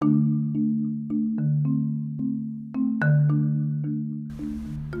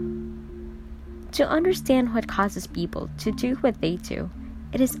To understand what causes people to do what they do,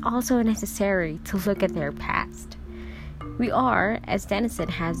 it is also necessary to look at their past. We are, as Tennyson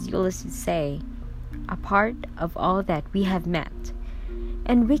has Ulysses say, a part of all that we have met.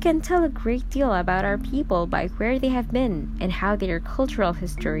 And we can tell a great deal about our people by where they have been and how their cultural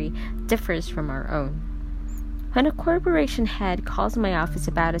history differs from our own. When a corporation head calls my office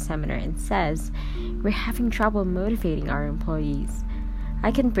about a seminar and says, "We're having trouble motivating our employees," I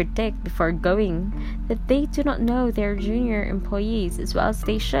can predict before going that they do not know their junior employees as well as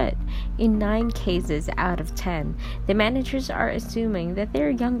they should. In 9 cases out of 10, the managers are assuming that their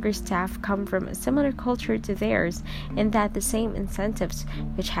younger staff come from a similar culture to theirs and that the same incentives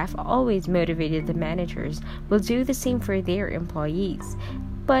which have always motivated the managers will do the same for their employees.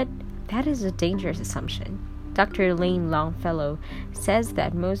 But that is a dangerous assumption. Dr. Lane Longfellow says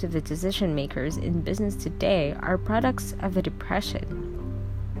that most of the decision makers in business today are products of the Depression.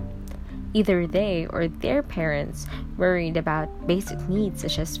 Either they or their parents worried about basic needs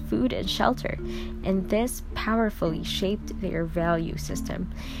such as food and shelter, and this powerfully shaped their value system.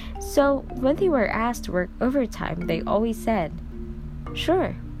 So when they were asked to work overtime, they always said,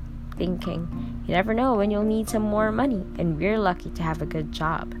 "Sure," thinking, "You never know when you'll need some more money, and we're lucky to have a good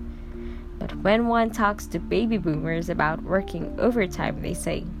job." But when one talks to baby boomers about working overtime, they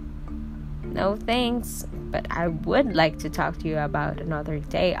say, "No thanks, but I would like to talk to you about another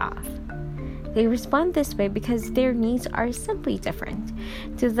day off." They respond this way because their needs are simply different.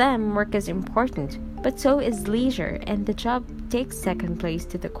 To them, work is important, but so is leisure, and the job takes second place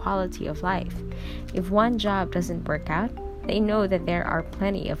to the quality of life. If one job doesn't work out, they know that there are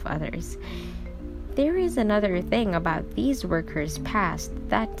plenty of others. There is another thing about these workers' past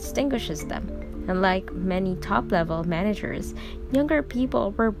that distinguishes them. Unlike many top-level managers, younger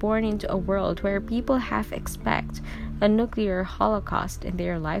people were born into a world where people half expect a nuclear holocaust in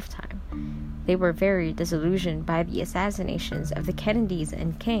their lifetime. They were very disillusioned by the assassinations of the Kennedys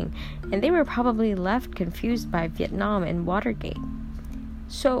and King, and they were probably left confused by Vietnam and Watergate.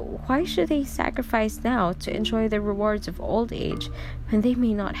 So why should they sacrifice now to enjoy the rewards of old age when they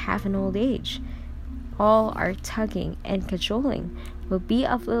may not have an old age? All our tugging and cajoling will be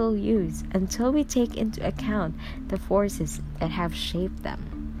of little use until we take into account the forces that have shaped them.